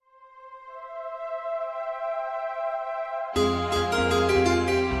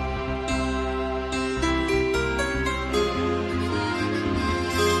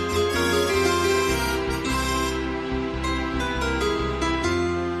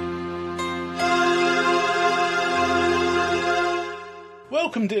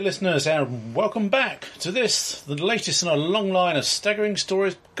Welcome, dear listeners, and welcome back to this, the latest in a long line of staggering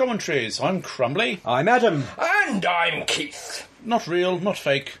stories commentaries. I'm Crumbly. I'm Adam. And I'm Keith. Not real, not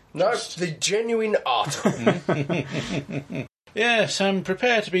fake. No, the genuine article. Yes, I'm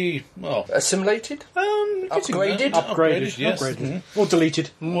prepared to be, well... Assimilated? Upgraded? Upgraded, yes. Upgraded. Mm-hmm. Or deleted.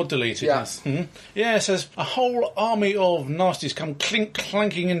 Or deleted, Yeah. yes. Mm-hmm. Yes, as a whole army of nasties come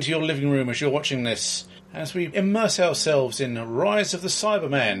clanking into your living room as you're watching this, as we immerse ourselves in Rise of the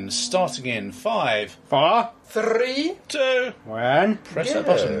Cybermen, starting in 5, 4, 3, 2... 1. Press that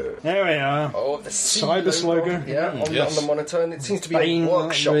button. There we are. Oh, the C Cyber logo. slogan. Yeah, Yes. on the monitor, and it seems to be Bane, a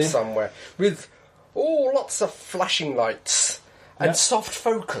workshop really. somewhere with lots of flashing lights and soft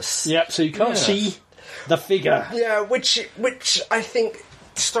focus. Yep, so you can't see the figure. Yeah, which I think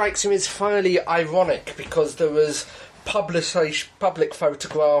strikes me as fairly ironic because there was public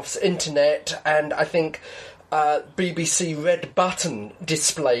photographs, internet, and I think BBC Red Button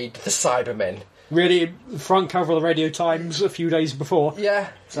displayed the Cybermen. Really, front cover of the Radio Times a few days before. Yeah,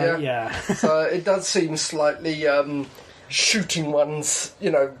 So, yeah. So it does seem slightly shooting one's,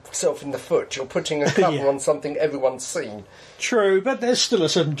 self in the foot. You're putting a cover Yeah. on something everyone's seen. True, but there's still a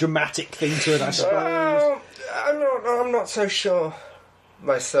certain dramatic thing to it, I suppose. I'm not so sure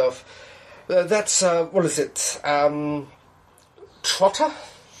myself. That's what is it? Trotter?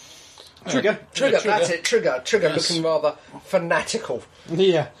 Trigger. Trigger, Trigger. that's it. Trigger Yes. looking rather fanatical.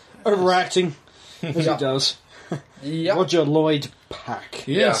 Yeah, overacting, as Yeah. he does. Yeah. Roger Lloyd Pack. Yes,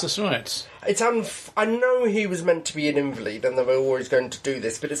 Yeah. that's right. I know he was meant to be an invalid and they were always going to do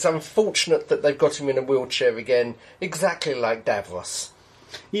this, but it's unfortunate that they've got him in a wheelchair again, exactly like Davros.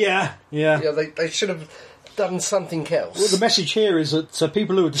 Yeah. Yeah, they should have done something else. Well, the message here is that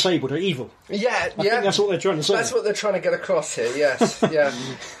people who are disabled are evil. Yeah, I think that's what they're trying to say. That's what they're trying to get across here, yes. Yeah.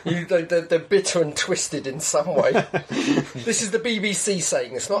 They're bitter and twisted in some way. This is the BBC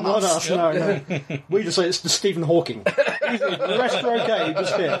saying, it's not Not us. us, no. We just say it's the Stephen Hawking. The rest are okay,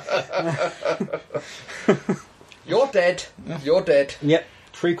 just here. You're dead. You're dead. Yep,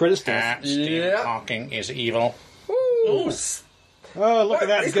 3 credits death. Stephen Yeah. Hawking is evil. Ooh. Oh, look at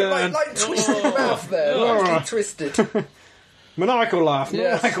that He's got gun. like twisted mouth there. Like twisted. Maniacal laugh,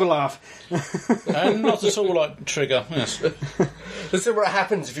 Yes. maniacal laugh. And not at all like Trigger, yes. This is what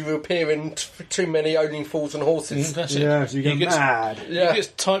happens if you appear in too many Owning Fools and Horses. That's it. Yeah, so you get He gets- mad. Yeah. He gets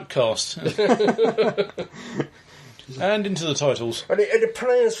typecast. And into the titles. And it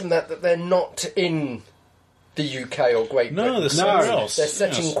appears from that they're not in the UK or Great Britain. No, there's somewhere No. else. They're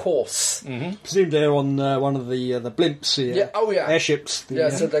setting Yes. course. Presumed they're on one of the blimps, the Yeah, oh, yeah. airships, the Yeah,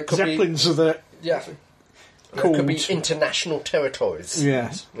 so they could be- Zeppelins of the... Yeah. There Called- could be international territories.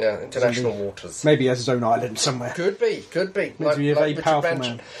 Yes. Yeah, international waters. Maybe he has his own island somewhere. Could be. Meant to be a very Richard powerful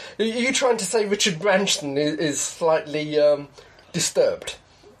Branson. man. Are you trying to say Richard Branson is slightly disturbed?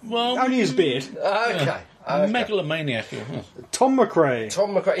 Well, Only his beard. Okay. megalomaniac. Yeah. Tom McRae.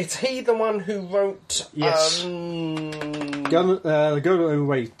 Tom McRae. Is he the one who wrote... Yes. Go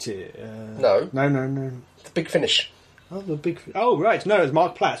wait. No. No. The Big Finish. Oh, the big... Oh, right. No, it's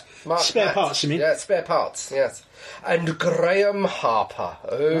Mark Platt. Spare Platt. parts, you mean? Yeah, Spare Parts, yes. And Graham Harper.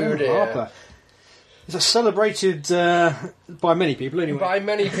 Oh, Graham dear. Harper. It's celebrated by many people, anyway. By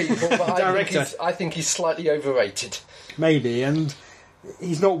many people, but Director. I think he's slightly overrated. Maybe, and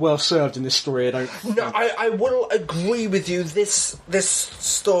he's not well served in this story, I don't... No, I will agree with you. This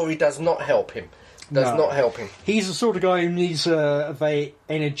story does not help him. Does No. not help him. He's the sort of guy who needs a very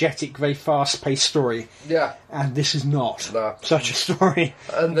energetic, very fast-paced story, Yeah. and this is not No. such a story.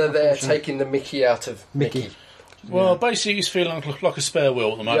 And they're there taking the Mickey out of Mickey. Well, basically, he's feeling like a spare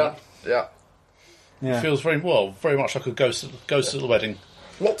wheel at the moment. Yeah. Yeah. Feels very much like a ghost at the wedding.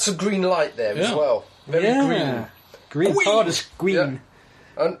 Lots of green light there as Yeah. well. Very green. Green, Green. hard as green.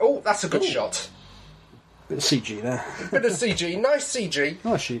 Yeah. And that's a good shot. Bit of CG there. Bit of CG, nice CG.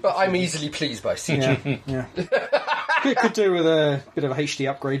 Nice sheet. But I'm easily pleased by CG. Yeah. could do with a bit of a HD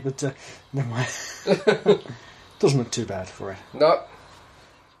upgrade, but never mind. Doesn't look too bad for it. No.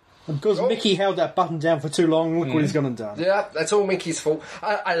 And because Mickey held that button down for too long, look what he's gone and done. Yeah, that's all Mickey's fault.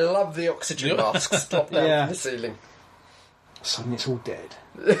 I love the oxygen masks dropped down Yeah. from the ceiling. Suddenly it's all dead.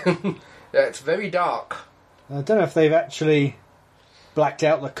 Yeah, it's very dark. I don't know if they've actually blacked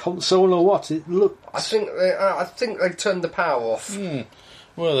out the console or what. It looks... I think they turned the power off.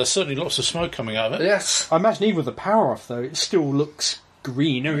 Well, there's certainly lots of smoke coming out of it. Yes. I imagine even with the power off, though, it still looks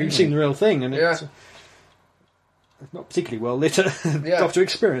green. I mean, you've seen the real thing, and it's not particularly well lit. Doctor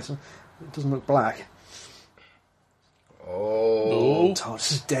Experience. It doesn't look black. Oh.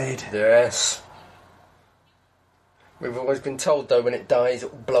 TARDIS is dead. Yes. We've always been told, though, when it dies,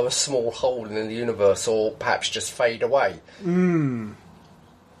 it will blow a small hole in the universe or perhaps just fade away.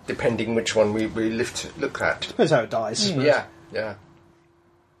 depending which one we look at. Depends how it dies. Yeah, yeah.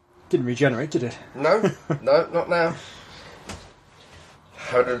 Didn't regenerate, did it? No, not now.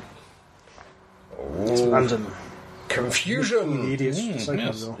 How did... It's London. Confusion! The idiots.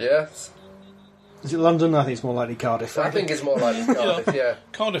 Yes. Is it London? I think it's more likely Cardiff. I think it's more like Cardiff, yeah.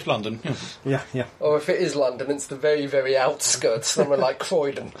 Cardiff, London. Yeah. Or if it is London, it's the very, very outskirts, somewhere like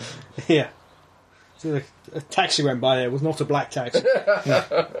Croydon. Yeah. So a taxi went by there. It was not a black taxi.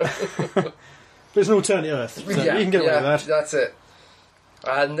 But it's an alternate Earth. So you can get away with that. That's it.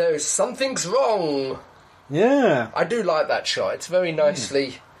 And there's something's wrong. Yeah. I do like that shot. It's very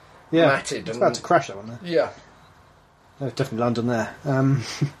nicely matted. It's about to crash that one there. Yeah. There's definitely London there.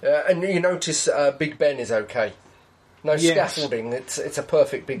 And you notice Big Ben is okay. No scaffolding. It's a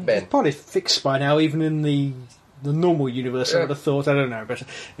perfect Big Ben. It's probably fixed by now, even in the normal universe, I would have thought. I don't know, but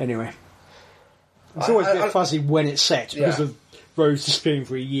anyway. It's always a bit fuzzy when it's set, because of Rose disappearing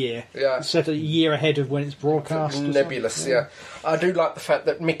for a year. Yeah. It's set a year ahead of when it's broadcast. Nebulous, yeah. I do like the fact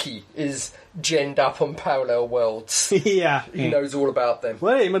that Mickey is genned up on parallel worlds. Yeah. He knows all about them.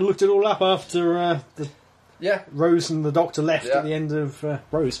 Well, he might have looked it all up after Yeah. Rose and the Doctor left at the end of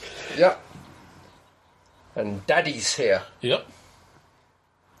Rose. Yeah. And Daddy's here. Yep.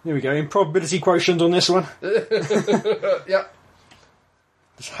 Here we go. Improbability quotient on this one. Yeah.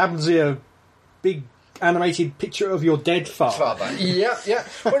 This happens to be a big animated picture of your dead father. Yeah.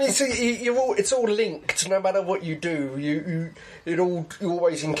 Well, you see, it's all linked. No matter what you do, you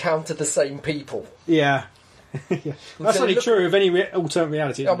always encounter the same people. Yeah. That's only true of any alternate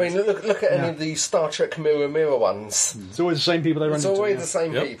reality. I mean, look at any of the Star Trek Mirror ones. It's always the same people they run into. It's always the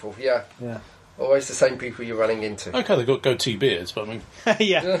same people. Yeah. Always the same people you're running into. Okay, they've got goatee beards, but I mean...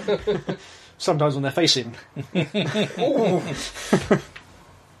 Yeah. Sometimes on their face even.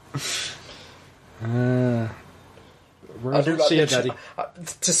 I do like see Daddy.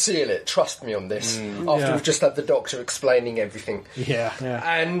 To seal it, trust me on this. After we've just had the Doctor explaining everything. Yeah.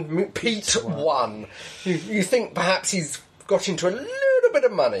 And Pete won. You think perhaps he's got into a little bit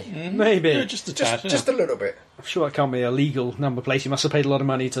of money? Maybe. Yeah, just a tad. Just a little bit. I'm sure that can't be a legal number plate. He must have paid a lot of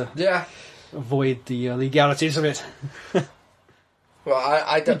money to avoid the legalities of it. Well,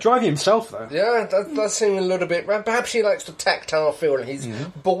 I don't... He'd drive himself, though. Yeah, that does seem a little bit... Perhaps he likes the tactile feel, and he's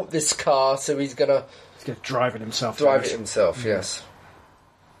bought this car, so he's going to... He's going to drive it himself. Drive it himself, yes.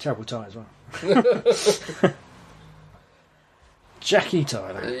 Terrible tie as well. Jackie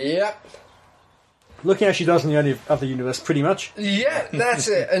Tyler. Yeah. Looking how she does in the other universe, pretty much. Yeah, that's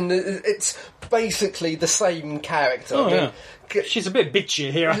it. And it's basically the same character. Oh, yeah. She's a bit bitchy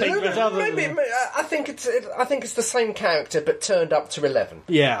here, I think. But I think it's the same character, but turned up to 11.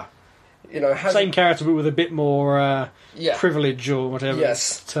 Yeah. You know, same character, but with a bit more privilege or whatever.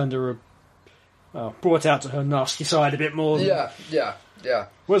 Yes. Turned her, brought out to her nasty side a bit more. Yeah.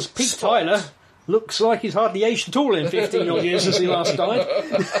 Whereas Pete Tyler looks like he's hardly aged at all in 15 odd years since he last died.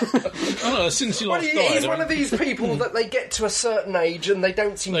 Since he last died. He's one of these people that they get to a certain age and they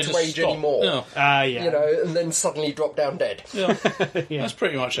don't seem to age anymore. Yeah. You know, and then suddenly drop down dead. Yeah. That's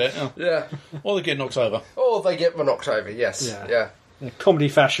pretty much it. Yeah. Or they get knocked over. Or they get knocked over, yes. Yeah. Comedy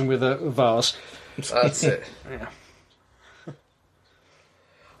fashion with a vase. That's it. Yeah.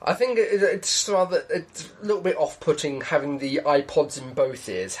 I think it's a little bit off-putting having the iPods in both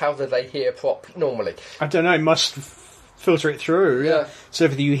ears. How do they hear normally? I don't know, it must filter it through. Yeah. So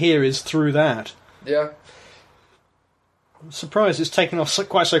everything you hear is through that. Yeah. I'm surprised it's taken off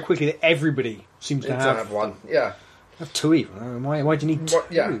quite so quickly that everybody seems to have one. Yeah. Have two even. Why do you need two?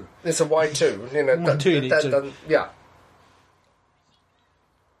 Yeah, it's a Y2. You know, Y2 you need two. Yeah.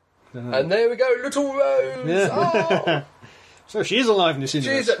 And there we go, little Rose. Yeah. Oh. So she is alive in this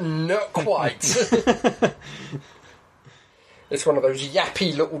universe. She's not quite. It's one of those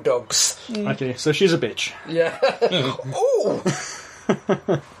yappy little dogs. Okay, so she's a bitch. Yeah. Ooh.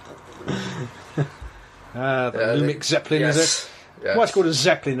 The Lumic Zeppelin, yes. is it? Yes. Why it's called a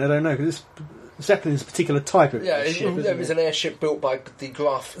Zeppelin, I don't know, because Zeppelin is a particular type of ship. There was an airship built by the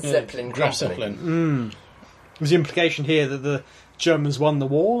Graf Zeppelin Graf company. Zeppelin. Was the implication here that the Germans won the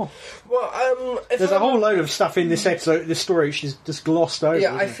war? Well, there's a whole load of stuff in this episode, this story, she's just glossed over.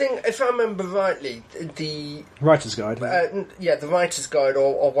 Yeah, I think, if I remember rightly, the Writer's Guide. the Writer's Guide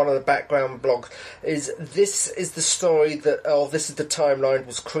or one of the background blogs this is the story this is the timeline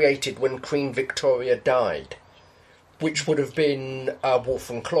was created when Queen Victoria died, which would have been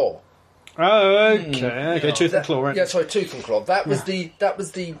Wolf and Claw. Oh, okay, Tooth and Claw, right? Yeah, sorry, Tooth and Claw. That was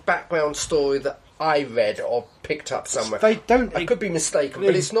the background story that I read or picked up somewhere. They don't. I could be mistaken,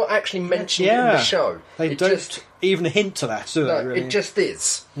 but it's not actually mentioned in the show. They don't even hint to that, do they? No, really? it just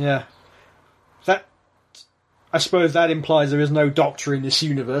is. Yeah. That I suppose that implies there is no Doctor in this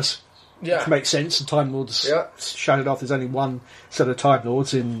universe. Yeah. Which makes sense. The Time Lords shouted off there's only one set of Time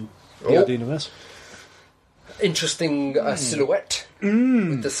Lords in the other universe. Interesting silhouette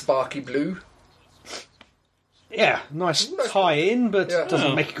with the sparky blue. Yeah, nice tie-in, but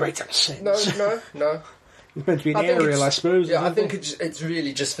doesn't make a great deal of sense. No. It's meant to be an aerial, I suppose. Yeah, I think it's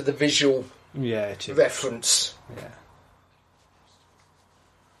really just for the visual reference.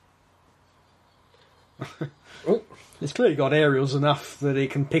 Yeah. It's clearly got aerials enough that it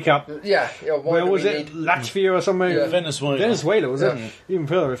can pick up. Where was it? Latvia or somewhere? Yeah. Venezuela, was it? Even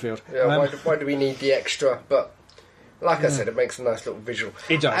further afield. Yeah. Why do we need the extra? But like I said, it makes a nice little visual.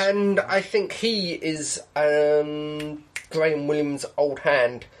 It does. And I think he is Graham Williams' old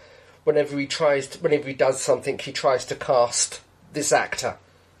hand. Whenever he does something, he tries to cast this actor.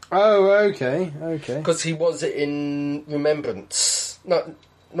 Oh, okay. Because he was in Remembrance, not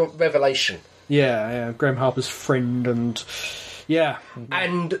Revelation. Yeah, Graham Harper's friend, and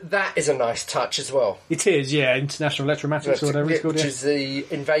and that is a nice touch as well. It is, International Electromatics or whatever it's called, which is the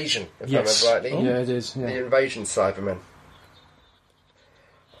Invasion, if I remember rightly. Yeah, it is. Yeah. The Invasion Cybermen.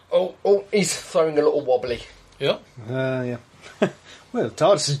 Oh, he's throwing a little wobbly. Yeah. Yeah. Well,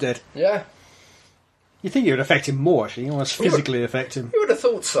 TARDIS is dead. Yeah. You think it would affect him more, actually, almost physically affect him. You would have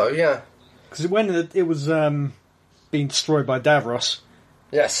thought so, yeah. Because when it was being destroyed by Davros.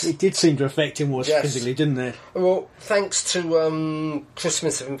 Yes. It did seem to affect him more physically, didn't it? Well, thanks to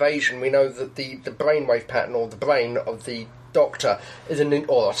Christmas of Invasion, we know that the brainwave pattern, or the brain of the Doctor,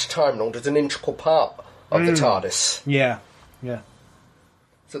 or Time Lord, is an integral part of the TARDIS. Yeah.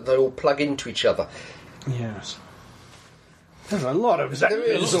 So they all plug into each other. Yes. There's a lot of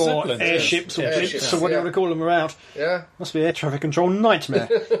Zeppelins or airships or ships or whatever you want to call them around. Yeah. Must be air traffic control nightmare.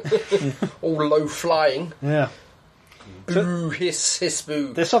 All low flying. Yeah. Boo, hiss,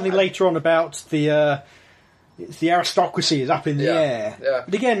 boo. There's something later on about the aristocracy is up in the air. Yeah.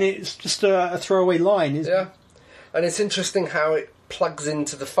 But again, it's just a throwaway line, isn't it? And it's interesting how it plugs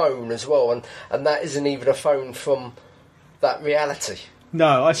into the phone as well, and that isn't even a phone from that reality.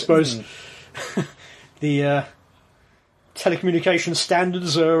 No, I suppose the telecommunication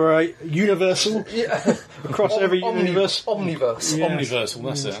standards are universal across every universe. Omniverse. Yeah. Omniversal,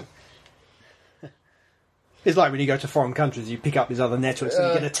 that's it. It's like when you go to foreign countries, you pick up these other networks and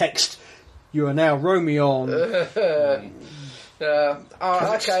you get a text, you are now roaming on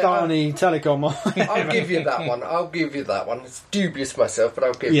Kazakhstani telecom. I'll give you that one. It's dubious myself, but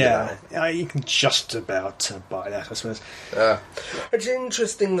I'll give you that one. Yeah, you can just about buy that, I suppose. It's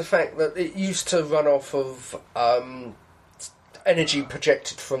interesting the fact that it used to run off of energy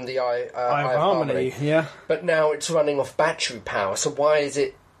projected from the Eye of Harmony. Yeah. But now it's running off battery power, so why is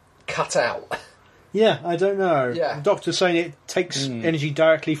it cut out? Yeah, I don't know. Yeah. The Doctor's saying it takes energy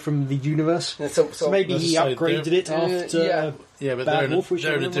directly from the universe. So maybe he upgraded it after but they're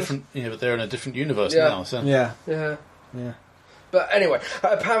in a different universe now. So. Yeah. But anyway,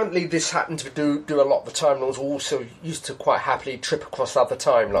 apparently this happened to do a lot. The Time Lords also used to quite happily trip across other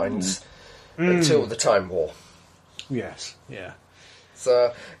timelines until the Time War. Yes, yeah.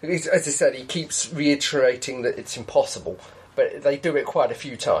 So, as I said, he keeps reiterating that it's impossible. But they do it quite a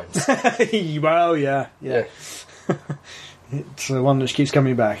few times. Well, yeah. It's the one that keeps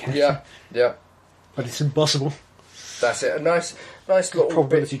coming back. Yeah. But it's impossible. That's it. A nice little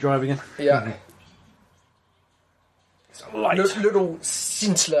probability driving in. Yeah. It's a light. Little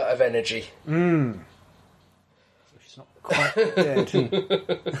scintilla of energy. She's not quite dead.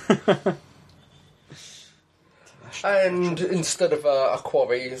 And instead of a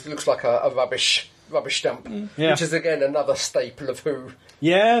quarry, it looks like a rubbish dump, which is again another staple of Who.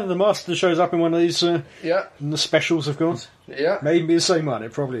 Yeah, the Master shows up in one of these. In the specials, of course. Yeah, maybe the same one.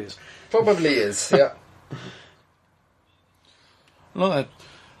 It probably is. Yeah. Like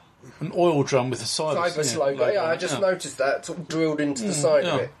an oil drum with a Cybers logo. I just noticed that sort of drilled into the side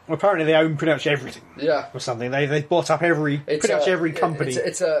of it. Well, apparently they own pretty much everything. Yeah, or something. They bought up pretty much every company.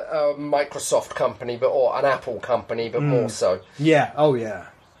 It's a Microsoft company, or an Apple company, but more so. Yeah. Oh yeah.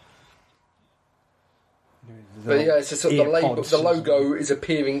 But it's just sort of the label. The logo is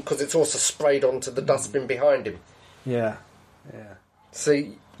appearing because it's also sprayed onto the dustbin behind him. Yeah.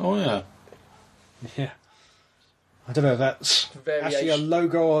 See. Oh yeah. Yeah. I don't know if that's actually a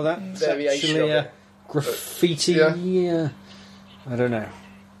logo or that's actually a graffiti. Yeah. I don't know.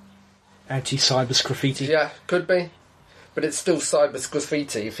 Anti-cybers graffiti. Yeah, could be. But it's still cybers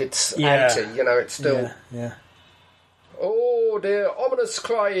graffiti if it's anti, it's still... Yeah. Oh dear, ominous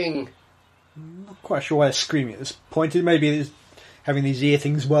crying. I'm not quite sure why they're screaming at this point. Maybe it's having these ear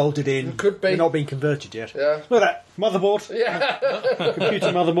things welded in. Could be. They're not being converted yet. Yeah. Look at that. Motherboard. Yeah. Computer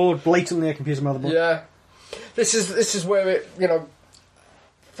motherboard. Blatantly a computer motherboard. Yeah. This is where it,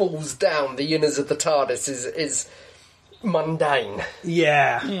 falls down. The inners of the TARDIS is mundane.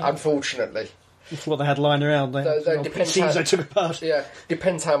 Yeah. Unfortunately. That's what they had lying around. They took apart. Yeah,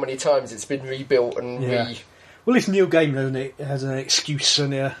 depends how many times it's been rebuilt and Well, it's Neil Gaiman has an excuse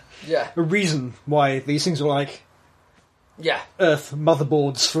and a reason why these things are like Earth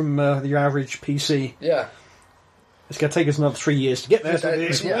motherboards from your average PC. Yeah. It's going to take us another 3 years to get there to the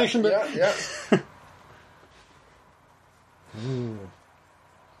explanation. Yeah.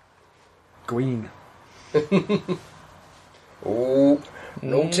 Green. Oh,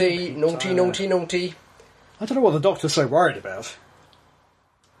 naughty. I don't know what the Doctor's so worried about.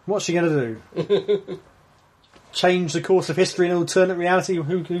 What's she going to do? Change the course of history in an alternate reality?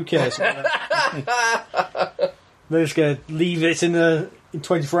 Who cares? They're just going to leave it in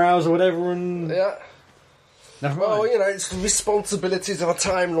 24 hours or whatever and... Yeah. Never mind. Well, it's the responsibilities of a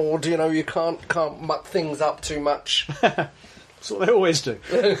Time Lord, you can't muck things up too much. That's what they always do.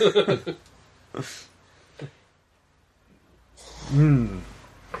 And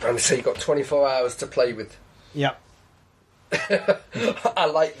so you've got 24 hours to play with. Yep. I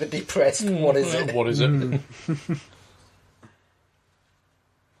like the depressed. What is it? What is it?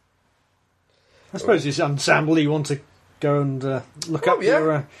 I suppose it's understandable you want to go and look up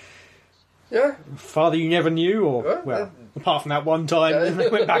your father you never knew, or apart from that one time they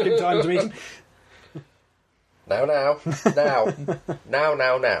went back in time to meet him. Now.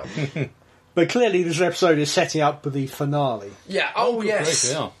 But clearly this episode is setting up for the finale. Yeah,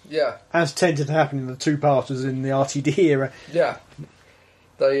 yes. Yeah. As tended to happen in the two-parters in the RTD era. Yeah.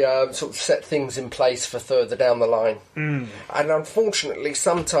 They sort of set things in place for further down the line. And unfortunately,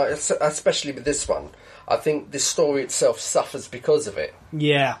 sometimes, especially with this one, I think the story itself suffers because of it.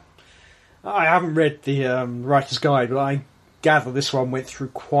 Yeah. I haven't read the writer's guide, but I gather this one went through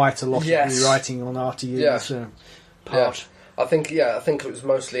quite a lot of rewriting on RTD's part. Yeah. I think it was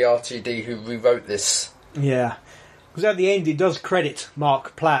mostly RTD who rewrote this. Yeah. Because at the end it does credit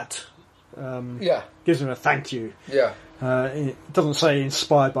Mark Platt. Gives him a thank you. Yeah. It doesn't say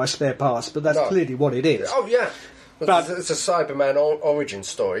inspired by spare parts, but that's clearly what it is. Oh, yeah. But it's a Cyberman origin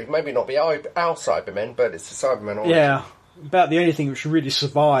story. Maybe not be our Cybermen, but it's a Cyberman origin. Yeah. About the only thing which really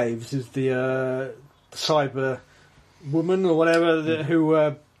survives is the Cyber woman or whatever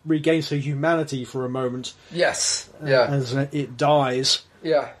who regains her humanity for a moment. Yes. As it dies.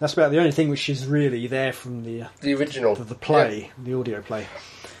 Yeah. That's about the only thing which is really there from the original. The play, the audio play.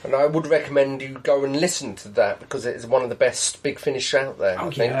 And I would recommend you go and listen to that because it is one of the best Big Finish out there,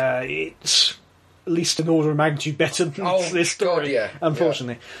 I think. Yeah, it's at least an order of magnitude better than this story,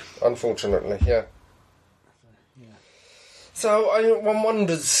 unfortunately. Yeah. Unfortunately, yeah. So one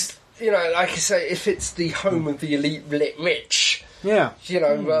wonders, like you say, if it's the home of the elite rich, what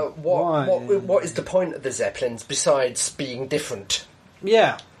is the point of the Zeppelins besides being different?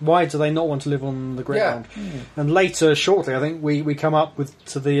 Yeah, why do they not want to live on the ground? Yeah. And later, shortly, I think we come up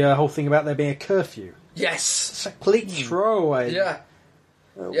to the whole thing about there being a curfew. Yes, it's a complete throwaway. Yeah.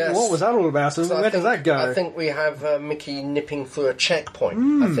 Yes. What was that all about? And where does that go? I think we have Mickey nipping through a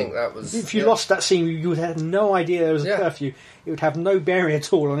checkpoint. I think that was... If you lost that scene, you would have no idea there was a curfew. It would have no bearing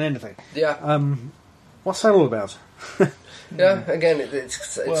at all on anything. Yeah. What's that all about? Yeah, again,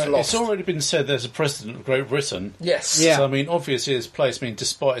 it's lost. It's already been said there's a president of Great Britain. Yes. Yeah. So, obviously his place,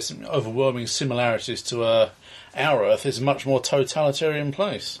 despite its overwhelming similarities to our Earth, is a much more totalitarian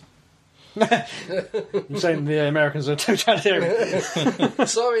place. You're saying the Americans are totalitarian?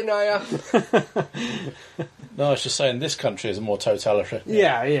 Sorry, Naya. No, I was just saying this country is a more totalitarian.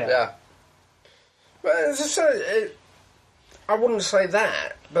 Yeah. But as I say, I wouldn't say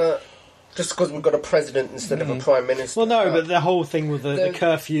that, but just because we've got a president instead of a prime minister. Well, no, but the whole thing with the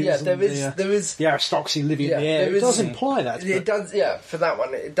curfews, there is the aristocracy living in the air. It does imply that. It does, for that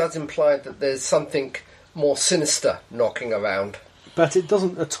one, it does imply that there's something more sinister knocking around. But it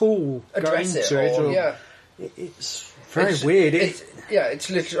doesn't at all address go into it. It's very weird. It's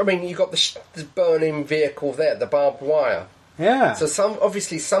literally. You've got the burning vehicle there, the barbed wire. Yeah. So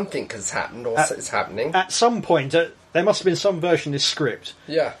obviously something has happened, or is happening. At some point, there must have been some version of this script.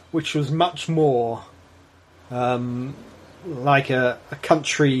 Yeah. Which was much more like a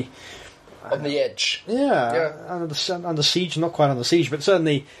country on the edge. Yeah. Under siege, not quite under siege, but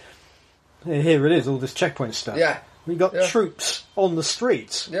certainly here it is. All this checkpoint stuff. Yeah. We got troops on the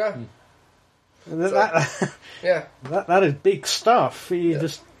streets. Yeah. And that is big stuff.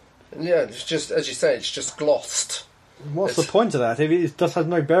 It's just, as you say, it's just glossed. What's the point of that? If it just has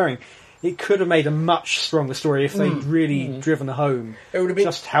no bearing. It could have made a much stronger story if they'd really driven home it would have been,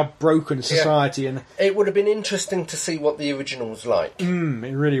 just how broken society and... It would have been interesting to see what the original was like. It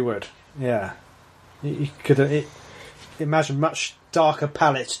really would, yeah. You could imagine much darker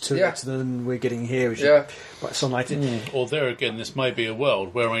palette to it than we're getting here, which is quite sunlighted. Or there again, this may be a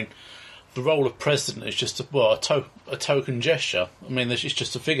world where, I mean, the role of president is just a token gesture. I mean, it's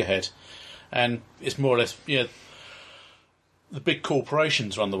just a figurehead, and it's more or less the big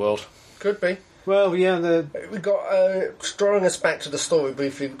corporations run the world. Could be. Well, yeah, we've got drawing us back to the story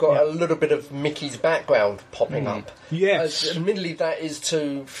briefly. We've got a little bit of Mickey's background popping up. Yes, admittedly, that is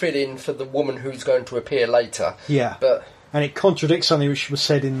to fill in for the woman who's going to appear later. Yeah, and it contradicts something which was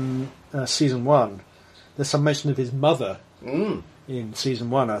said in season 1. There's some mention of his mother in season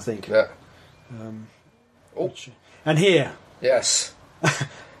 1, I think. Yeah. And here, yes.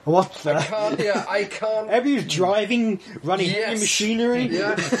 What the? I can't. Everybody's driving, running heavy machinery.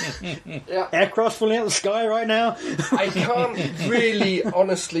 Yeah. Aircraft falling out of the sky right now. I can't really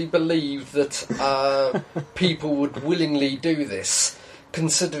honestly believe that people would willingly do this,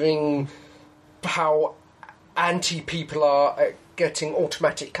 considering how anti-people are at getting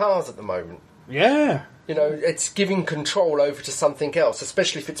automatic cars at the moment. Yeah. You know, it's giving control over to something else,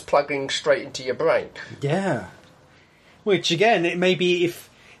 especially if it's plugging straight into your brain. Yeah. Which, again, it may be if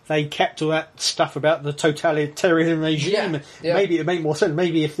they kept all that stuff about the totalitarian regime, maybe it made more sense.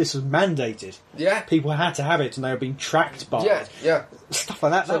 Maybe if this was mandated, people had to have it and they were being tracked by it. Yeah. Stuff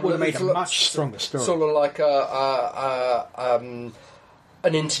like that, that would have made a much stronger story. Sort of like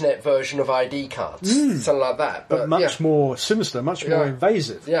an internet version of ID cards, something like that. But much more sinister, much more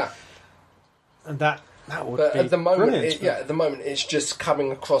invasive. Yeah. And that would be at the moment, brilliant. at the moment, it's just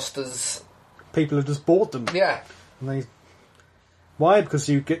coming across as people have just bought them. Yeah. And why? Because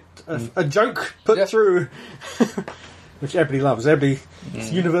you get a joke put through, which everybody loves.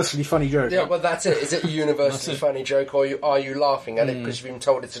 It's a universally funny joke. Yeah, well, that's it. Is it a universally funny joke, or are you laughing at it because you've been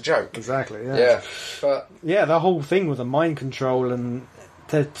told it's a joke? Exactly. Yeah. But the whole thing with the mind control, and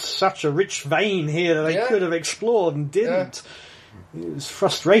there's such a rich vein here that they could have explored and didn't. Yeah. It was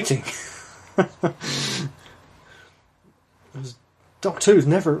frustrating. Doctor Who's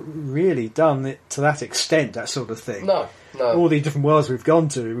never really done it to that extent, that sort of thing. No. All the different worlds we've gone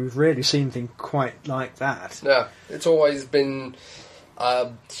to, we've rarely seen anything quite like that. Yeah, it's always been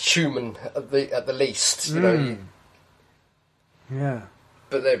human at the least, you know. Yeah.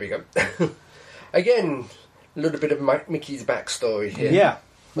 But there we go. Again, a little bit of Mickey's backstory here. Yeah.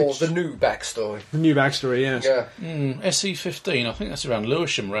 Or the new backstory. The new backstory, yes. Yeah. SE15, I think that's around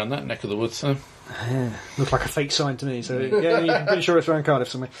Lewisham, around that neck of the woods, so. Yeah, looks like a fake sign to me. So I'm pretty sure it's around Cardiff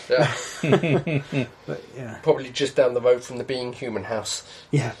somewhere. Yeah, but probably just down the road from the Being Human house.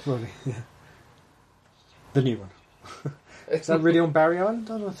 Yeah, probably. Yeah, the new one. Is that really on Barry Island?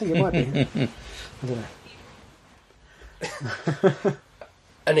 I think it might be. I don't know.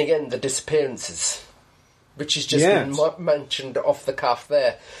 And again, the disappearances, which is just been mentioned off the cuff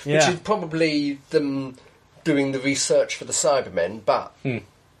there, which is probably them doing the research for the Cybermen, but.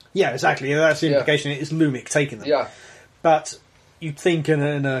 Yeah, exactly. That's the implication. It's Lumic taking them. Yeah. But you'd think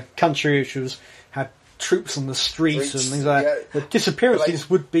in a country which had troops on the streets and things like that, the disappearances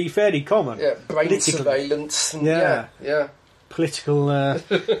would be fairly common. Yeah, brain surveillance. And yeah. Political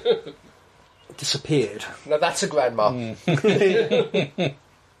disappeared. Now that's a grandma. Yeah.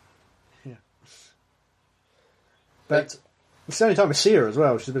 But it's the only time we see her as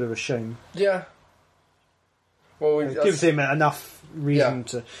well, which is a bit of a shame. Yeah. Well, it gives him enough reason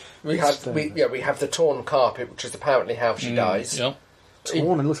to. We have the torn carpet, which is apparently how she dies. Yeah.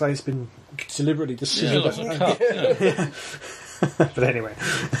 Torn. It looks like it's been deliberately decisioned. But anyway,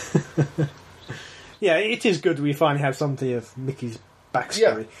 it is good we finally have something of Mickey's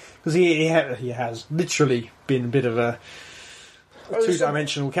backstory because he has literally been a bit of a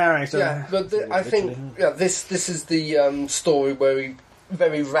two-dimensional character. Yeah, but I think this is the story where he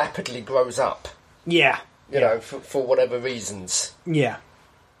very rapidly grows up. Yeah. You know, for whatever reasons. Yeah.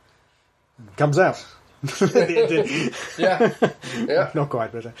 Comes out. Yeah. Not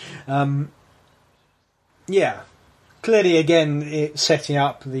quite, but... Clearly, again, it's setting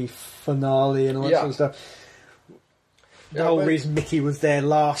up the finale and all that sort of stuff. The whole reason Mickey was there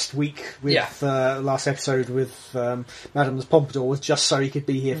last week with last episode with Madame's Pompadour was just so he could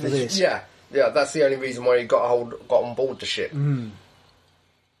be here for this. Yeah, that's the only reason why he got on board the ship. Mm.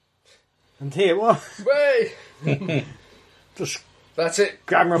 And here, what? Way! Just that's it.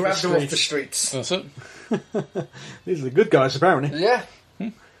 Grab them off the streets. That's it. These are the good guys, apparently. Yeah.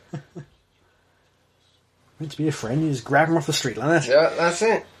 Meant to be a friend, you just grab them off the street like that. Yeah, that's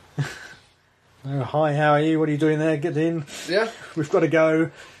it. Oh, hi, how are you? What are you doing there? Get in. Yeah. We've got to go.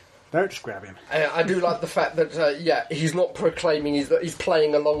 Don't just grab him. I do like the fact that, he's not proclaiming, he's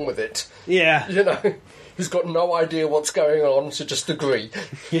playing along with it. Yeah. You know, he's got no idea what's going on, so just agree.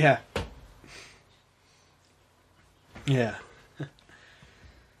 Yeah. Yeah.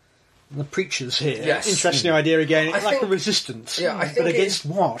 The preachers here. Yes. Interesting idea again. It's like a resistance. Yeah, I think but against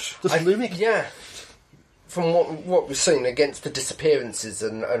what? Just Lumic? Yeah. From what we've seen, against the disappearances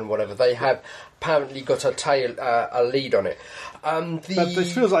and whatever, they have apparently got a lead on it. But it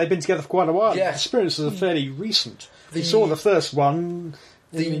feels like they've been together for quite a while. Yeah. The disappearances are fairly recent. We saw the first one.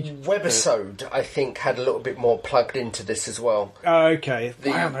 The webisode, I think, had a little bit more plugged into this as well. Oh, okay. I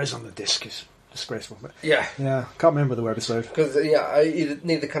don't know, it's on the disc. It's disgraceful. But Yeah. Can't remember the webisode. Because,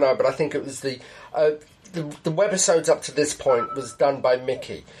 neither can I, but I think it was the webisodes up to this point was done by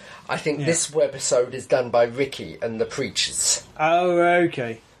Mickey. I think this webisode is done by Ricky and the Preachers. Oh,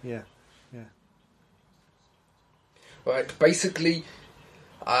 okay. Yeah. Right, basically...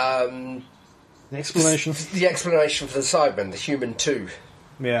 the explanation. The explanation for the Cybermen, the Human 2.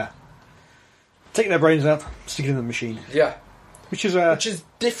 Yeah. Take their brains out, stick it in the machine. Yeah. Which is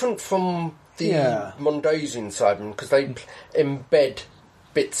different from the Mondasian Cybermen, because they embed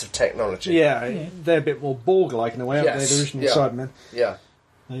bits of technology. Yeah, they're a bit more Borg-like in a way, aren't they, the original Cybermen? Yeah.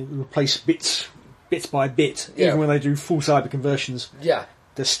 They replace bit by bit, Yeah. even when they do full cyber conversions. Yeah.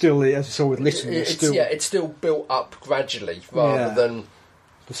 They're still, as you saw with Lytton, it's still built up gradually, rather than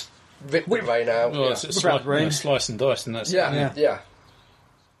just rip the brain out. Well, it's slice and dice, and that's it. Yeah.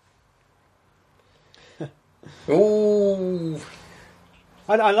 Ooh.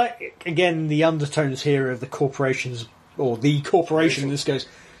 I like, again, the undertones here of the corporations, or the corporation in this case,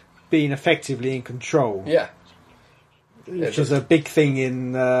 being effectively in control. Yeah. Which is a big thing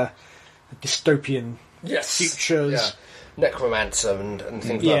in dystopian futures. Yeah. Necromancer and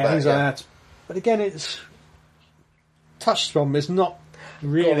things like that. Things like that. But again, it's touched on, it's not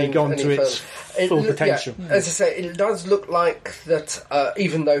really gone to its full potential. Yeah, as I say, it does look like that,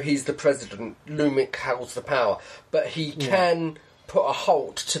 even though he's the president, Lumic holds the power, but he can put a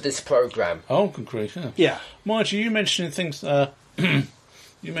halt to this program. Oh, concrete, Yeah. Mind you mentioning things...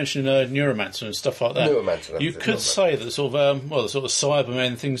 you mentioned Neuromancer and stuff like that. Neuromancer, you could say that the sort of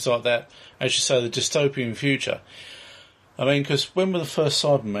Cybermen, things like that, as you say, the dystopian future. I mean, because when were the first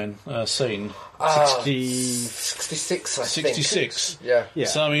Cybermen seen? 66, I think. 66. Yeah.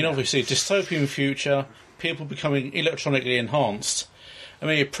 So, I mean, obviously, dystopian future, people becoming electronically enhanced. I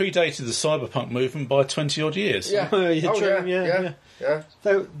mean, it predated the cyberpunk movement by 20-odd years. Yeah. Yeah.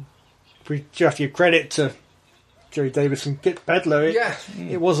 So, we do have to give credit to Jerry Davis and Kit Pedler.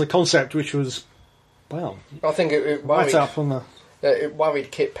 It was a concept which was, well, I think it worried, right up on the... it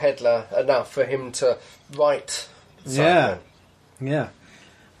worried Kit Pedler enough for him to write Cybermen. Yeah.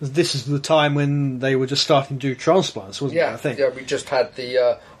 This is the time when they were just starting to do transplants, wasn't it, I think? Yeah, we just had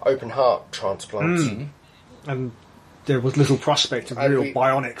the open heart transplants. And there was little prospect of real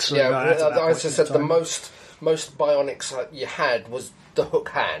bionics. As I said, the most bionics you had was the hook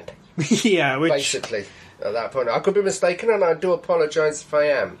hand. Yeah, which... Basically, at that point. I could be mistaken, and I do apologise if I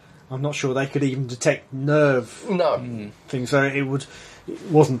am. I'm not sure they could even detect nerve things, so it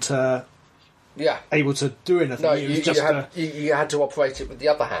wasn't able to do anything. No, it was you had to operate it with the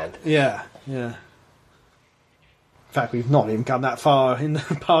other hand. Yeah. In fact, we've not even come that far in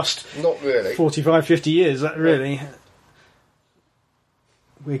the past Not really. 45, 50 years, really.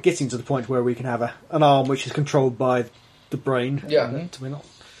 We're getting to the point where we can have an arm which is controlled by the brain. Yeah. We're not...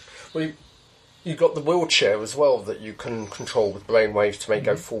 Well, you've got the wheelchair as well that you can control with brainwaves to make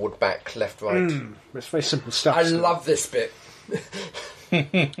go forward, back, left, right. It's very simple stuff. I love this bit.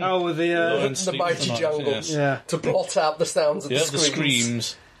 With the mighty jungles to blot out the sounds of the screams. The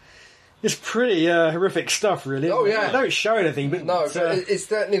screams. It's pretty horrific stuff, really. Oh, yeah. They don't show anything, but... No, but it's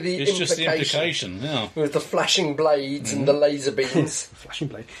certainly the implication. It's just the implication, With the flashing blades and the laser beams. Flashing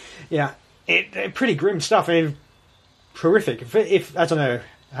blade. Yeah. It pretty grim stuff. I mean, horrific. If I don't know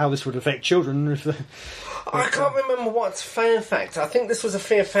how this would affect children. I can't remember what's fear factor. I think this was a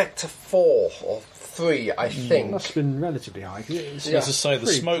fear factor 4 or 3, I think. Must have been relatively high. As I say,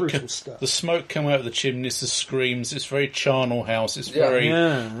 the smoke come out of the chimneys, the screams. It's very charnel house. It's very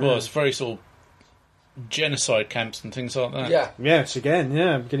it's very sort of genocide camps and things like that. Yeah. Yes, again,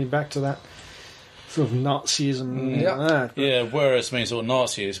 getting back to that sort of Nazism. Like that, whereas sort of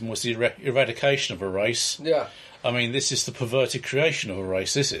Nazism was the eradication of a race. Yeah. I mean, this is the perverted creation of a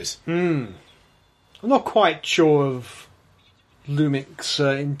race. This is. I'm not quite sure of Lumic's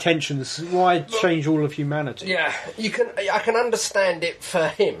intentions. Why change all of humanity? Yeah, I can understand it for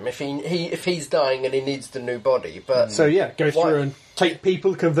him if he's dying and he needs the new body. But go through and take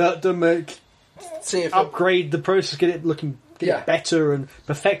people, convert them, see if upgrade the process, get it looking better and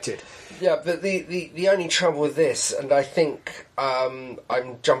perfected. Yeah, but the only trouble with this, and I think I'm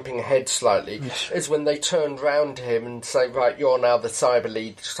jumping ahead slightly, is when they turned round to him and say, right, you're now the cyber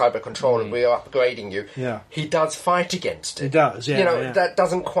lead, cyber controller, we are upgrading you. Yeah. He does fight against it. He does, yeah. You know, that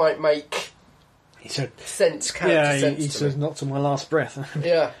doesn't quite make sense, character sense he says, not to my last breath.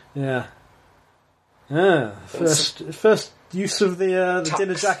 Yeah. Yeah. First use of the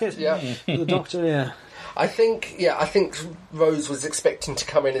dinner jacket. Yeah. The Doctor, yeah. I think Rose was expecting to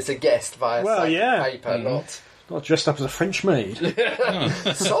come in as a guest via paper, not dressed up as a French maid.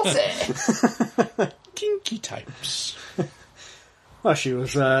 Saucy. Kinky types. Well, she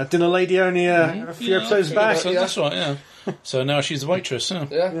was dinner lady only a few episodes back. That's right, yeah. So now she's the waitress,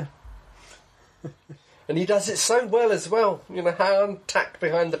 Yeah. And he does it so well as well. You know, hand tacked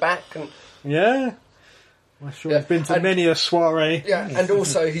behind the back and... Yeah. I'm sure he's been to many a soiree. Yeah, and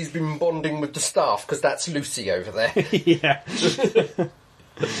also he's been bonding with the staff, because that's Lucy over there. Yeah.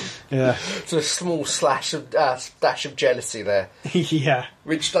 Yeah. It's a small dash of jealousy there. Yeah.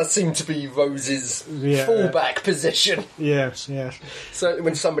 Which does seem to be Rose's fallback position. Yes. Certainly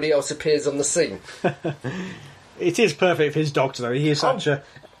when somebody else appears on the scene. It is perfect for his Doctor, though. He is such a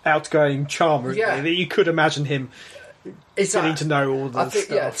outgoing charmer, that you could imagine him getting to know all the stuff.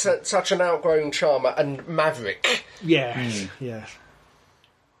 Yeah, such an outgoing charmer and maverick. Yes.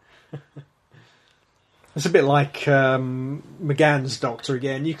 It's a bit like McGann's Doctor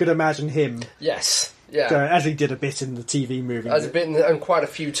again. You could imagine him. Yes. Yeah. As he did a bit in the TV movie. As a bit, and quite a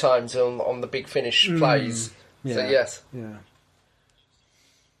few times on the Big Finish plays. Yeah. So, yes. Yeah.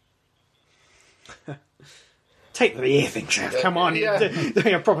 Take the ear thing, Chef. Come on, you're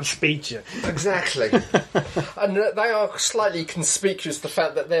doing a proper speech here. Exactly. And they are slightly conspicuous, the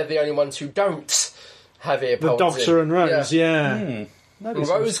fact that they're the only ones who don't have earpods. The Doctor and Rose, yeah.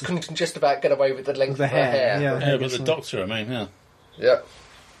 Rose can just about get away with the length of her hair. Yeah, but the Doctor, Yeah.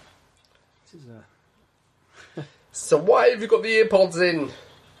 So why have you got the earpods in?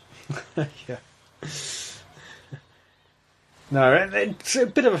 Yeah. No, it's a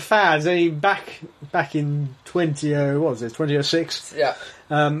bit of a fad. Back in 2006? Yeah.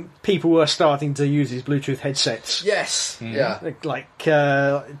 People were starting to use these Bluetooth headsets. Yes. Yeah. Like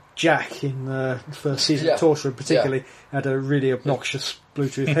Jack in the first season of Torchwood particularly had a really obnoxious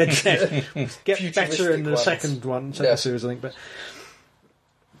Bluetooth headset. Get better in the second series, I think.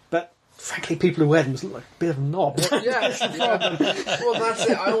 But frankly, people who wear them look like a bit of a knob. Yeah. Well, that's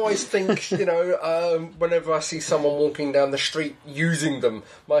it. I always think, whenever I see someone walking down the street using them,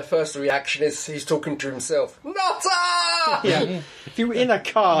 my first reaction is he's talking to himself. Nutter! Yeah. If you were in a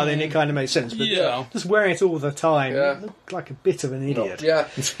car, then it kind of makes sense. But just wearing it all the time, you look like a bit of an idiot. Yeah.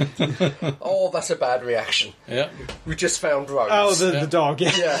 Oh, that's a bad reaction. Yeah. We just found Rose. Oh, the dog,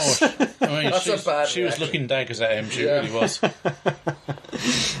 yeah. Yes. That's a bad She was looking daggers at him, she really was.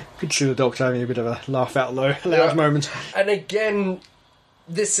 Could see the Doctor having a bit of a laugh out loud moment. And again,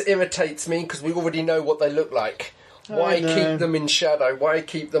 this irritates me because we already know what they look like. Why keep them in shadow? Why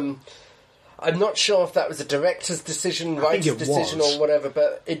keep them... I'm not sure if that was a director's decision, writer's decision or whatever,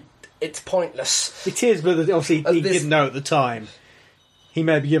 but it's pointless. It is, but obviously he didn't know at the time. He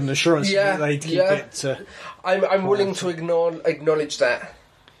may be given assurance that they'd keep it... I'm willing to acknowledge that.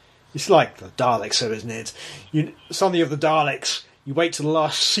 It's like the Daleks, so isn't it? Something of the Daleks... You wait till the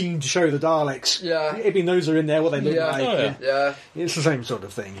last scene to show the Daleks. Yeah. Everybody knows they're in there, what they look like. Oh, yeah. It's the same sort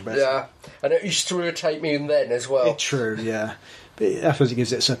of thing. But and it used to irritate me then as well. It's true, yeah. But I suppose it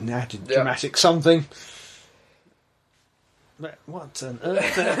gives it a certain added dramatic something. But what on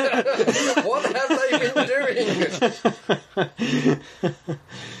earth? What have they been doing?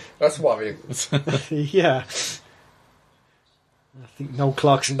 That's worrying. Yeah. I think Noel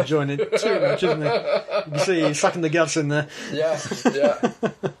Clark's enjoying it too much, isn't he? You can see he's sucking the guts in there. Yeah.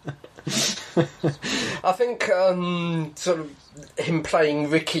 I think sort of him playing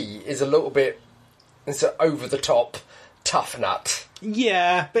Ricky is a little bit over the top, tough nut.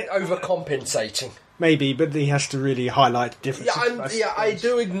 Yeah, bit overcompensating. Maybe, but he has to really highlight the differences. I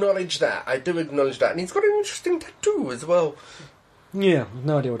do acknowledge that. And he's got an interesting tattoo as well. Yeah,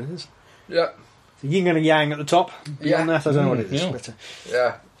 no idea what it is. Yeah. Yin and a yang at the top. Beyond that, I don't know what it is.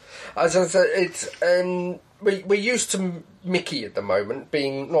 Yeah. As I said, it's we're used to Mickey at the moment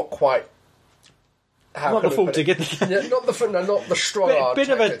being not quite. Not the 40, not the strong. Bit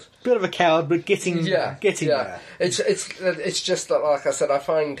of a coward, but getting there. It's just that, like I said, I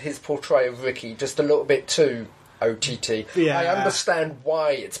find his portrayal of Ricky just a little bit too OTT. Yeah. I understand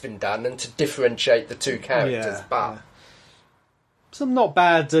why it's been done and to differentiate the two characters, but. Some not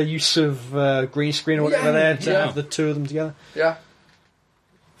bad use of green screen or whatever there to have the two of them together. Yeah.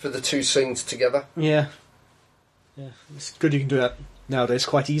 For the two scenes together. Yeah. Yeah. It's good you can do that nowadays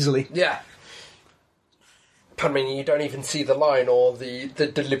quite easily. Yeah. I mean, you don't even see the line or the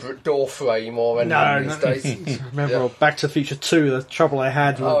deliberate door frame or anything these days. Remember Back to the Future 2, the trouble I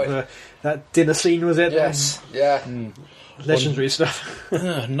had with that dinner scene, was it? Yes, yeah. Legendary stuff.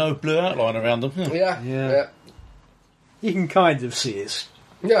 No blue outline around them. Yeah. You can kind of see it's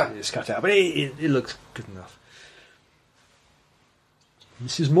cut out, but it looks good enough.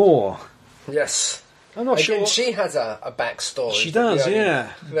 Mrs. Moore. Yes. I'm not sure. She has a backstory. She does,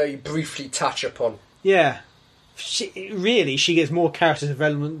 Very briefly touch upon. Yeah. She gets more character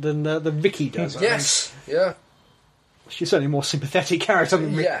development than Vicky does. Yes, yeah. She's certainly a more sympathetic character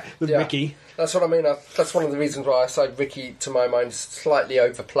than Vicky. That's what I mean. That's one of the reasons why I say Vicky, to my mind, is slightly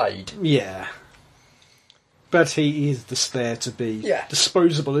overplayed. Yeah. But he is just there to be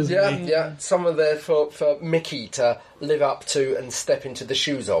disposable, isn't he? Yeah. Someone there for Mickey to live up to and step into the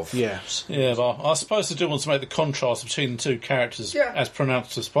shoes of. Yes. Yeah, but I suppose they do want to make the contrast between the two characters as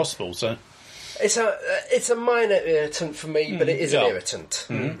pronounced as possible, so... It's a minor irritant for me, but it is an irritant.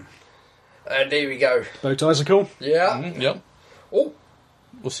 Mm. And here we go. Bow ties are cool. Yeah. Yep. Oh.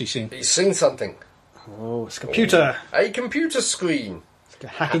 What's he seen? He's seen something. Oh, it's a computer. A computer screen.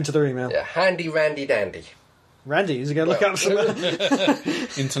 Hack into the email. Yeah, handy, randy, dandy. Randy, is he going to look up some...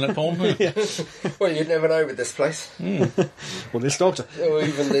 Internet porn? Yeah. Well, you'd never know with this place. Well, this doctor. Or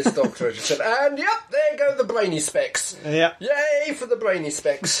even this doctor, as you said. And, there go the brainy specs. Yeah. Yay for the brainy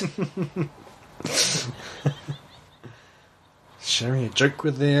specs. Sharing a joke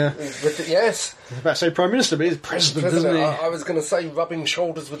with the... yes. I was about to say Prime Minister, but he's President, isn't he? I was going to say rubbing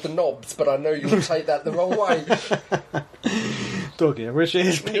shoulders with the knobs, but I know you'll take that the wrong way. Talking of which,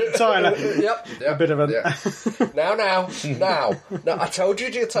 is Pete Tyler. Yep. A bit of a... Now. No, I told you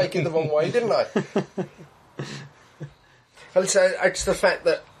you're taking the wrong way, didn't I? And so it's the fact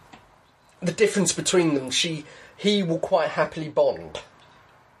that the difference between them, he will quite happily bond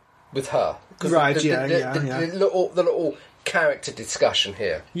with her. Right, the little character discussion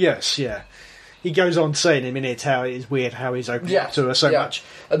here. Yes, yeah. He goes on saying in a minute how it is weird how he's opening up to her so much.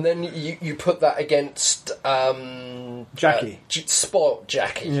 And then you put that against... Jackie. Spoilt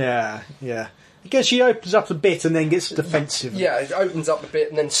Jackie. Yeah. Because she opens up a bit and then gets defensive. Yeah, it opens up a bit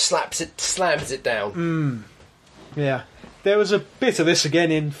and then slams it down. Yeah. There was a bit of this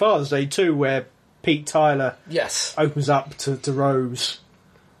again in Father's Day too, where Pete Tyler opens up to Rose,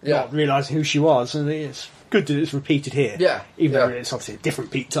 not realising who she was, and it's good that it's repeated here. Yeah. Even though it's obviously a different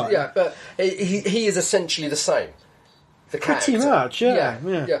Pete Tyler. Yeah, but he is essentially the same. The character. Pretty much, yeah.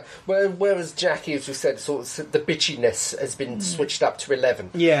 Whereas Jackie, as we said, sort of the bitchiness has been switched up to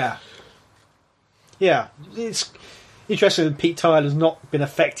 11. Yeah. Yeah. It's interesting that Pete Tyler's not been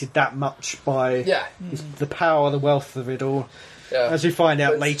affected that much by the power, the wealth of it all. Yeah. As we find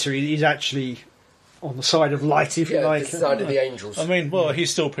out later, he's actually on the side of light, if you like. The side of the angels. I mean, well,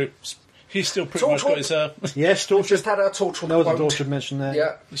 he's still pretty much got his... yes, Torchwood. Just had our Torchwood quote. That was a Torchwood mention there.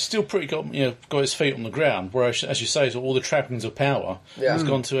 Yeah. He's still pretty got his feet on the ground, whereas, as you say, all the trappings of power has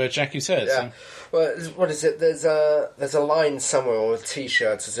gone to Jackie's head. Yeah. So. Well, what is it? There's a line somewhere on a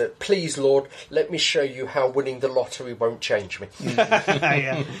T-shirt. Is it? Please, Lord, let me show you how winning the lottery won't change me.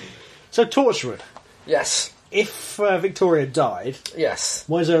 Yeah. So Torchwood. Yes. If Victoria died,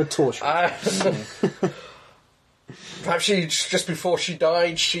 why is there a Torchwood? Perhaps just before she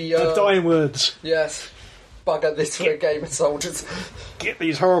died, the dying words. Yes. Bugger this for a game of soldiers. Get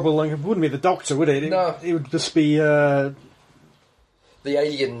these horrible... It wouldn't be the Doctor, would it? No. It would just be... the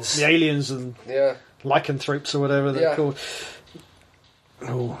aliens. The aliens and lycanthropes or whatever they're called.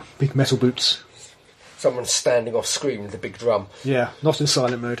 Oh, big metal boots. Someone standing off screen with a big drum. Yeah, not in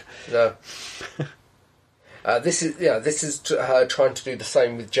silent mode. No. This is her trying to do the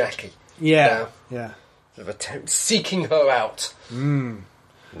same with Jackie. Yeah. Sort of seeking her out. No.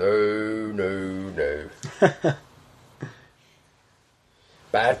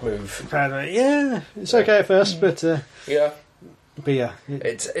 Bad move. Yeah, it's okay at first, but yeah. But yeah,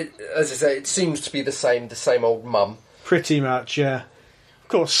 it's as I say, it seems to be the same old mum. Pretty much, yeah. Of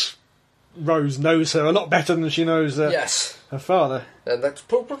course, Rose knows her a lot better than she knows her father, and that's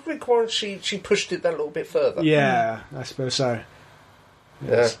probably why she pushed it that little bit further. Yeah, I suppose so.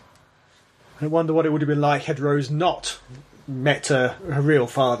 Yes. I wonder what it would have been like had Rose not met her real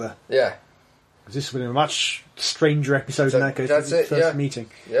father. Yeah. Because this would have been a much stranger episode in that case. That's it, first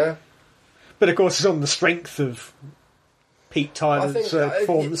meeting. Yeah. But of course, it's on the strength of Pete Tyler's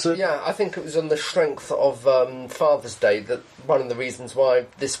performance. I think it was on the strength of Father's Day that one of the reasons why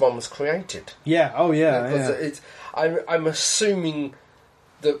this one was created. Yeah, Because I'm assuming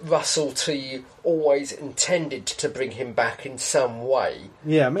that Russell T always intended to bring him back in some way.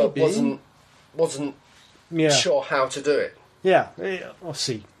 Yeah, maybe. But wasn't sure how to do it. Yeah,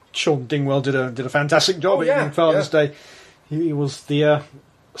 obviously Sean Dingwall did a fantastic job in Father's Day. He was the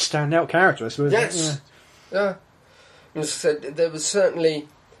standout character, I suppose. Yes. Yeah. As I said, there was certainly...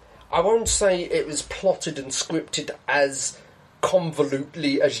 I won't say it was plotted and scripted as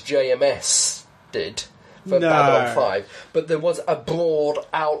convolutely as JMS did for Babylon 5, but there was a broad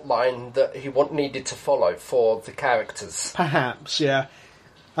outline that he needed to follow for the characters. Perhaps, yeah.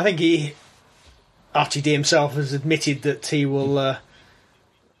 I think RTD himself has admitted that he will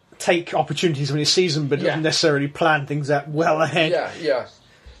take opportunities when he sees them, but doesn't necessarily plan things out well ahead. Yeah.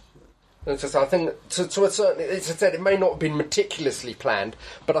 It's just, I think, to a certain... As I said, it may not have been meticulously planned,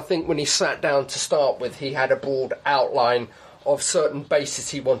 but I think when he sat down to start with, he had a broad outline of certain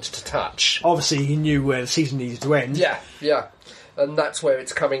bases he wanted to touch. Obviously, he knew where the season needed to end. Yeah. And that's where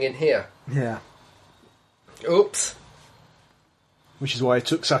it's coming in here. Yeah. Oops. Which is why he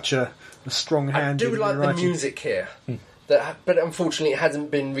took such a strong hand. I do like the music here, but unfortunately it hasn't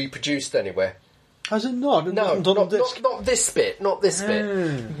been reproduced anywhere. Has it not? No, not this bit. Not this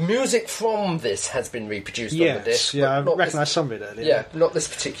bit. Music from this has been reproduced on the disc. Yeah, I recognised some of it earlier. Yeah, not this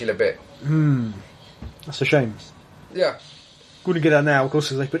particular bit. That's a shame. Yeah. Wouldn't get that now, of course,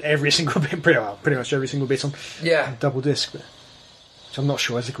 because they put every single bit, pretty much every single bit on double disc. Which I'm not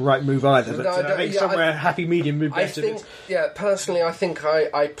sure is the right move either. But I think somewhere happy medium would be better. Personally, I think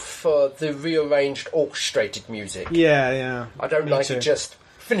I prefer the rearranged orchestrated music. Yeah. I don't like it just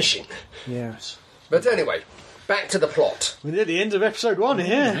finishing. Yes. But anyway, back to the plot. We're at the end of episode 1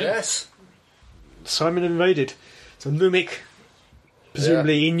 here. Yes. Simon invaded. So Lumik,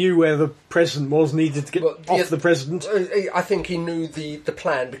 presumably he knew where the president was, needed to get off the president. I think he knew the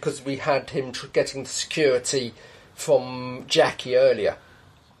plan because we had him getting the security from Jackie earlier.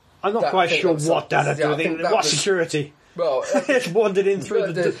 I'm not quite sure what that had to do with it. What security? Well, it wandered in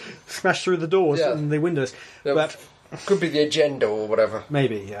through smashed through the doors and the windows. But could be the agenda or whatever.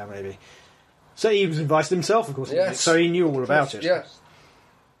 Maybe. So he was invited himself, of course. Yes. So he knew all about it. Yeah.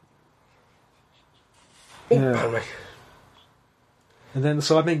 Pardon me. And then the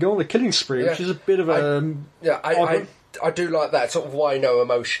Cybermen go on the killing spree, which is a bit of a... I do like that, sort of why no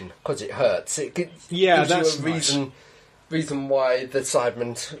emotion, because it hurts. It gives you a reason why the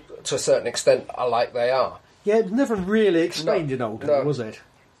Cybermen, to a certain extent, are like they are. Yeah, it was never really explained in Oldham, was it?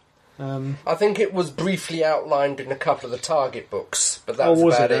 I think it was briefly outlined in a couple of the Target books, but that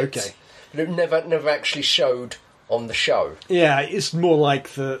was about it. Okay. But it never actually showed on the show. Yeah, it's more like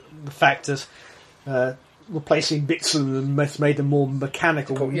the fact that replacing bits of them made them more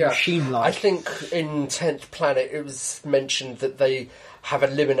mechanical, machine-like. I think in 10th Planet it was mentioned that they have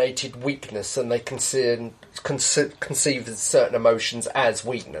eliminated weakness and they conceive certain emotions as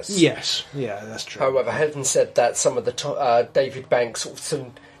weakness. Yes, yeah, that's true. However, having said that, some of the David Banks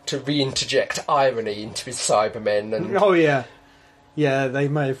also to re-interject irony into his Cybermen. And yeah, they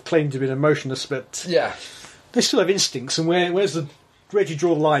may have claimed to be emotionless, but they still have instincts. And where's the... Where do you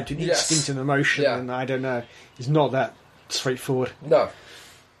draw the line between instinct and emotion? And I don't know. It's not that straightforward. No.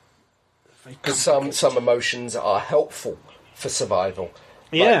 Because some emotions are helpful for survival.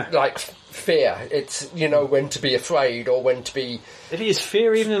 Yeah. Like fear. It's, when to be afraid or when to be... Is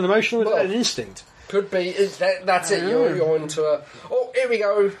fear even an emotion or is that an instinct? Could be. That's it. You're into a... Oh, here we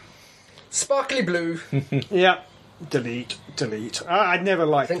go. Sparkly blue. Yeah. Delete. I'd never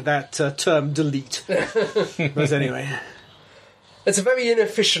liked that term, delete. But anyway... It's a very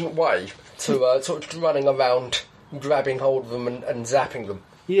inefficient way to sort of running around, grabbing hold of them and zapping them.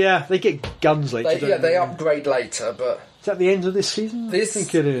 Yeah, they get guns later. They upgrade later, but... Is that the end of this season? I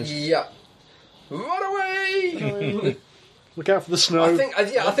think it is. Yeah. Run away! Look out for the snow. I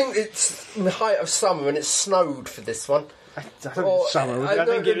think it's the height of summer and it's snowed for this one. I don't think it's summer. I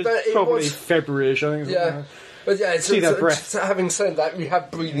think it was probably February-ish, I think. Yeah. But having said that, we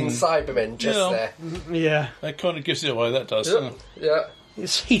have breathing Cybermen just there. Yeah. That kind of gives it away, that does. Yeah.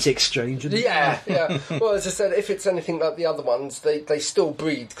 It's heat exchange. Yeah. Well, as I said, if it's anything like the other ones, they still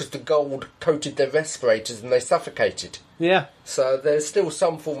breathe because the gold coated their respirators and they suffocated. Yeah. So there's still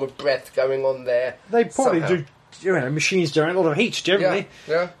some form of breath going on there. They probably do. Machines generate a lot of heat generally.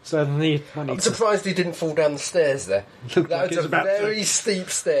 Yeah. So I'm surprised he didn't fall down the stairs there. That was a very steep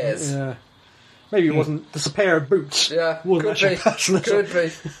stairs. Yeah. Maybe it wasn't just a pair of boots. Yeah, could be.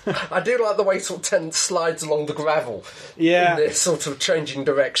 I do like the way sort of Tennant slides along the gravel. Yeah. In this sort of changing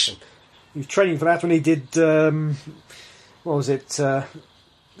direction. He was training for that when he did, what was it, the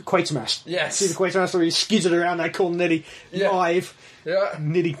Quatermass. Yes. See the Quatermass where he skidded around that corner nearly live. Yeah.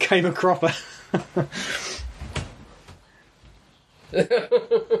 Nearly came a cropper. Who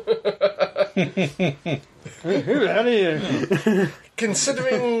the hell are you?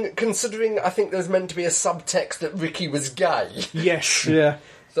 Considering, I think there's meant to be a subtext that Ricky was gay. Yes, yeah.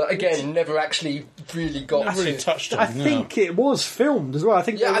 So again, never actually really got. Never really touched on. I think it was filmed as well. I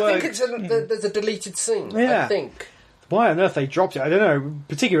think. Yeah, I think there's a deleted scene. Yeah. I think. Why on earth they dropped it? I don't know.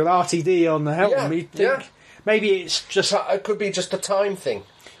 Particularly with RTD on the helm, you'd think maybe it's just. It could be just a time thing.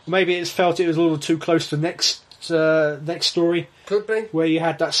 Maybe it's felt it was a little too close to the next story. Could be. Where you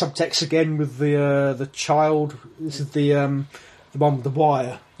had that subtext again with the child. This is the one with the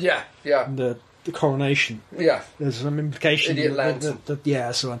wire. Yeah, yeah. And the coronation. Yeah. There's some implication. Idiot Lantern.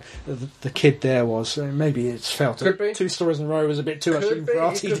 That's the one. The kid there was. Maybe it's felt. Could be. 2 stories in a row was a bit too much even for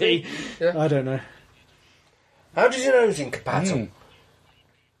RTD. Yeah. I don't know. How did you know he's incompatible?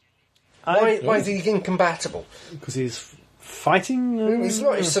 Why is he incompatible? Because he's fighting? He's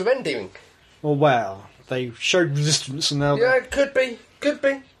not, he's surrendering. Well, they showed resistance and now... Yeah, could be.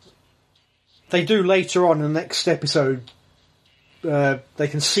 They do later on in the next episode, they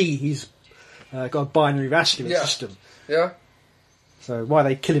can see he's got a binary vascular system. Yeah. So why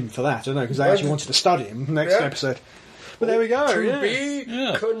they kill him for that, I don't know, because they actually wanted to study him in the next episode. But there we go. To be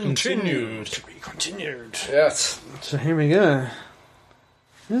continued. To be continued. Yes. So here we go.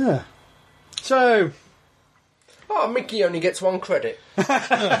 Yeah. So... Oh, Mickey only gets 1 credit.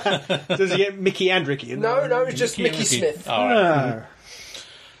 Does he get Mickey and Ricky? No, it's just Mickey Smith. Oh, right.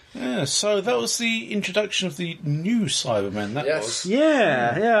 Yeah, so that was the introduction of the new Cybermen. That was.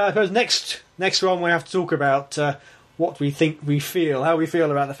 Yeah. I suppose next one we have to talk about what we think how we feel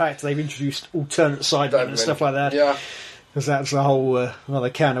about the fact that they've introduced alternate Cybermen and stuff like that. Yeah. Because that's a whole other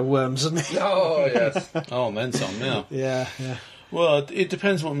can of worms, isn't it? Oh, yes. Oh, then some, yeah. Yeah. Well, it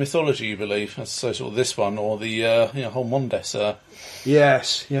depends what mythology you believe. So sort of this one or the whole Mondes.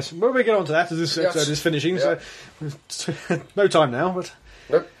 Yes. Well, we'll get on to that as this episode is finishing. Yeah. So no time now, but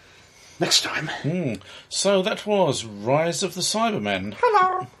next time. So that was Rise of the Cybermen.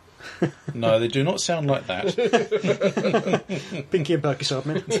 Hello. No, they do not sound like that. Pinky and Perky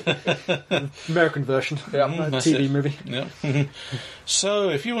Cybermen. American version. Yeah, TV movie. Yeah. So,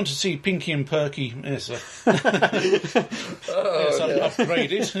 if you want to see Pinky and Perky, upgraded.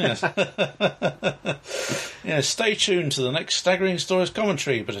 Yes. Stay tuned to the next Staggering Stories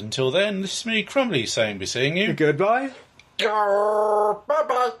commentary. But until then, this is me, Crumbly, saying be seeing you. Goodbye.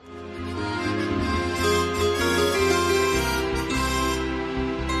 Bye-bye.